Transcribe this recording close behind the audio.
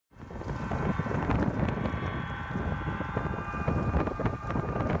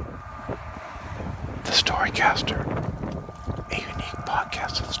Storycaster, a unique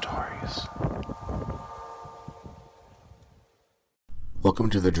podcast of stories. Welcome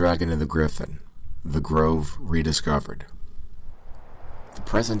to the Dragon and the Griffin, the Grove Rediscovered. The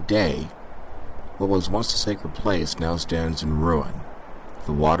present day, what was once a sacred place now stands in ruin.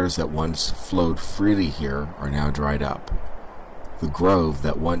 The waters that once flowed freely here are now dried up. The grove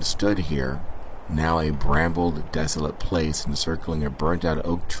that once stood here, now a brambled, desolate place encircling a burnt-out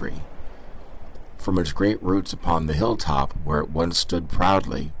oak tree. From its great roots upon the hilltop where it once stood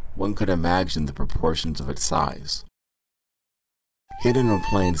proudly, one could imagine the proportions of its size. Hidden in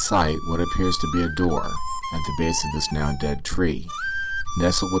plain sight what appears to be a door at the base of this now dead tree,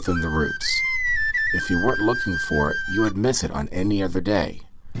 nestled within the roots. If you weren't looking for it, you would miss it on any other day.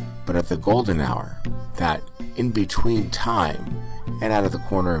 But at the golden hour, that in-between time and out of the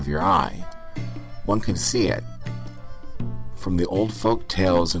corner of your eye, one can see it. From the old folk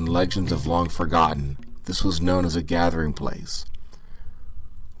tales and legends of long forgotten, this was known as a gathering place,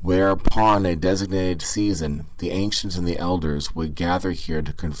 where upon a designated season, the ancients and the elders would gather here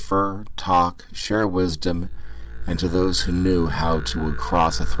to confer, talk, share wisdom, and to those who knew how to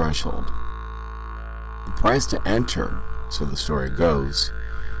cross a threshold. The price to enter, so the story goes,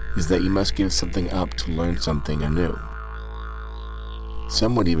 is that you must give something up to learn something anew.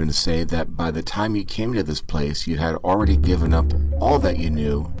 Some would even say that by the time you came to this place, you had already given up all that you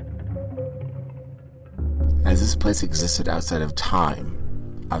knew, as this place existed outside of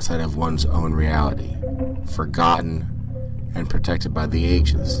time, outside of one's own reality, forgotten and protected by the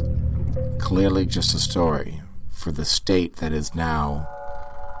ages. Clearly just a story for the state that is now,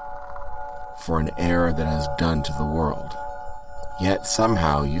 for an error that has done to the world. Yet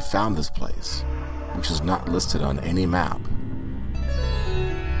somehow you found this place, which is not listed on any map.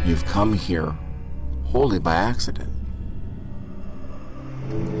 You've come here wholly by accident.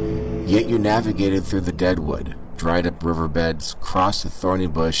 Yet you navigated through the deadwood, dried up riverbeds, crossed the thorny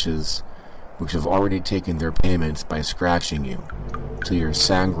bushes, which have already taken their payments by scratching you, till your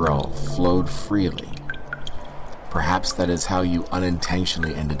sangrel flowed freely. Perhaps that is how you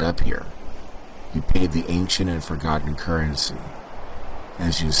unintentionally ended up here. You paid the ancient and forgotten currency.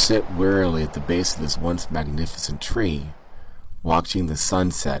 As you sit wearily at the base of this once magnificent tree, watching the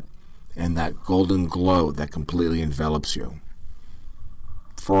sunset and that golden glow that completely envelops you.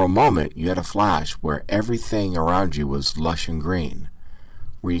 For a moment, you had a flash where everything around you was lush and green,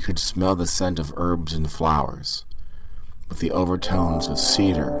 where you could smell the scent of herbs and flowers, with the overtones of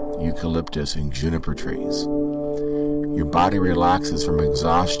cedar, eucalyptus, and juniper trees. Your body relaxes from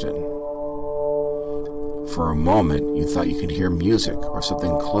exhaustion. For a moment, you thought you could hear music or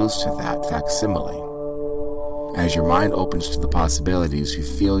something close to that facsimile. As your mind opens to the possibilities, you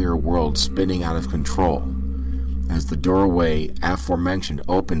feel your world spinning out of control, as the doorway aforementioned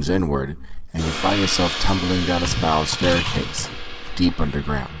opens inward, and you find yourself tumbling down a spiral staircase, deep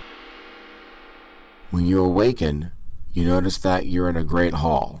underground. When you awaken, you notice that you're in a great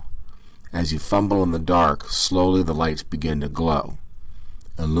hall. As you fumble in the dark, slowly the lights begin to glow.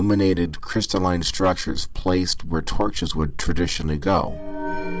 Illuminated crystalline structures placed where torches would traditionally go.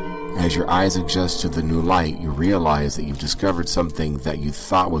 As your eyes adjust to the new light, you realize that you've discovered something that you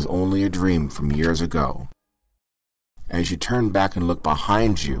thought was only a dream from years ago. As you turn back and look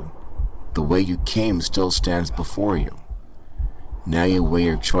behind you, the way you came still stands before you. Now you weigh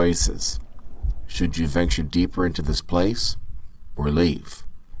your choices. Should you venture deeper into this place, or leave?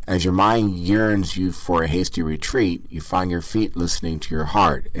 As your mind yearns you for a hasty retreat, you find your feet listening to your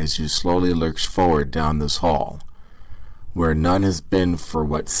heart as you slowly lurch forward down this hall, where none has been for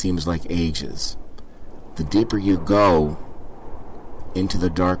what seems like ages. The deeper you go into the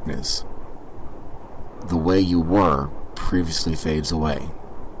darkness, the way you were previously fades away.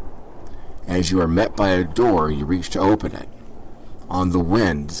 As you are met by a door, you reach to open it. On the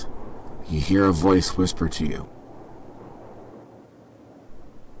wind, you hear a voice whisper to you,